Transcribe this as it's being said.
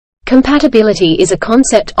Compatibility is a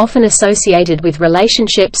concept often associated with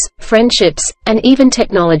relationships, friendships, and even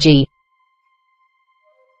technology.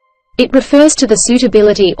 It refers to the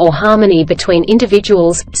suitability or harmony between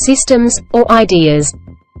individuals, systems, or ideas.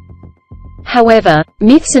 However,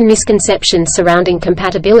 myths and misconceptions surrounding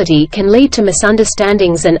compatibility can lead to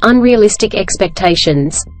misunderstandings and unrealistic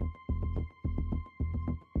expectations.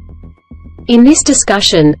 In this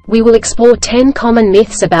discussion, we will explore 10 common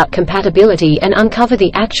myths about compatibility and uncover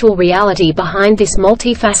the actual reality behind this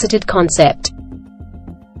multifaceted concept.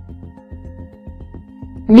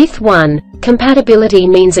 Myth 1. Compatibility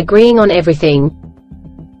means agreeing on everything.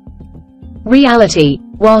 Reality.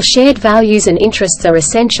 While shared values and interests are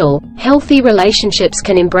essential, healthy relationships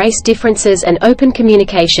can embrace differences and open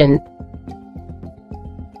communication.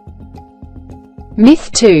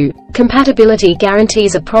 Myth 2. Compatibility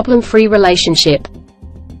guarantees a problem-free relationship.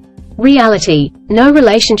 Reality. No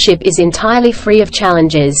relationship is entirely free of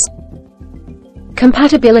challenges.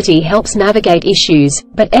 Compatibility helps navigate issues,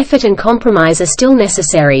 but effort and compromise are still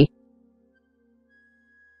necessary.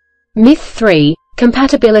 Myth 3.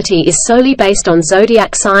 Compatibility is solely based on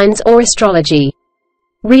zodiac signs or astrology.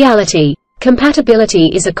 Reality. Compatibility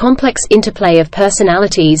is a complex interplay of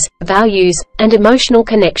personalities, values, and emotional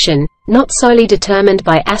connection, not solely determined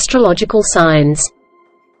by astrological signs.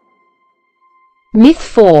 Myth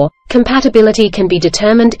 4. Compatibility can be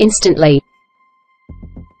determined instantly.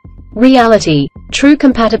 Reality. True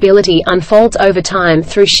compatibility unfolds over time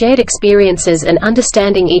through shared experiences and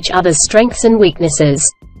understanding each other's strengths and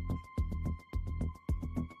weaknesses.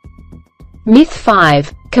 Myth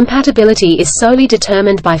 5. Compatibility is solely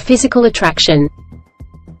determined by physical attraction.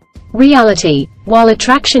 Reality. While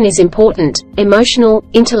attraction is important, emotional,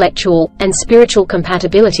 intellectual, and spiritual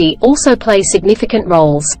compatibility also play significant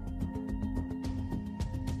roles.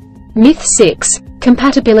 Myth 6.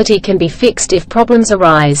 Compatibility can be fixed if problems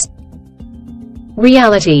arise.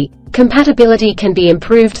 Reality. Compatibility can be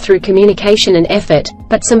improved through communication and effort,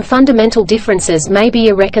 but some fundamental differences may be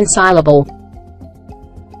irreconcilable.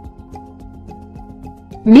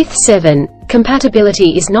 Myth 7.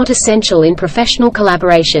 Compatibility is not essential in professional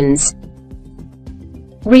collaborations.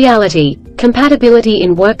 Reality. Compatibility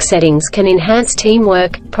in work settings can enhance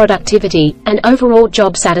teamwork, productivity, and overall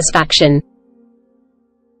job satisfaction.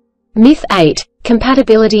 Myth 8.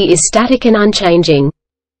 Compatibility is static and unchanging.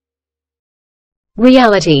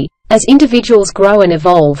 Reality. As individuals grow and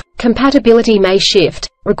evolve, compatibility may shift,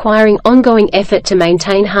 requiring ongoing effort to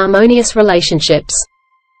maintain harmonious relationships.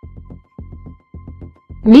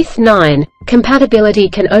 Myth 9. Compatibility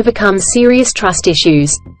can overcome serious trust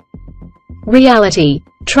issues. Reality.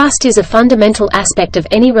 Trust is a fundamental aspect of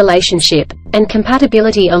any relationship, and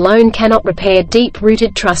compatibility alone cannot repair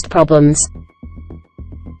deep-rooted trust problems.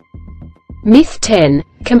 Myth 10.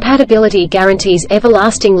 Compatibility guarantees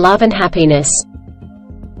everlasting love and happiness.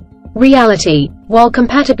 Reality. While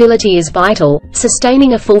compatibility is vital,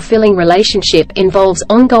 sustaining a fulfilling relationship involves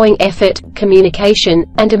ongoing effort, communication,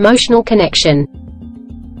 and emotional connection.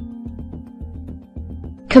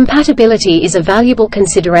 Compatibility is a valuable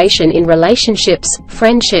consideration in relationships,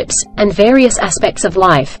 friendships, and various aspects of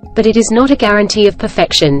life, but it is not a guarantee of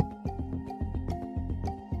perfection.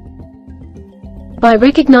 By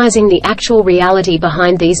recognizing the actual reality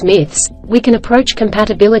behind these myths, we can approach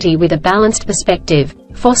compatibility with a balanced perspective,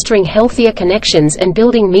 fostering healthier connections and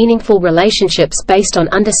building meaningful relationships based on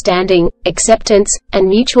understanding, acceptance, and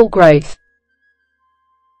mutual growth.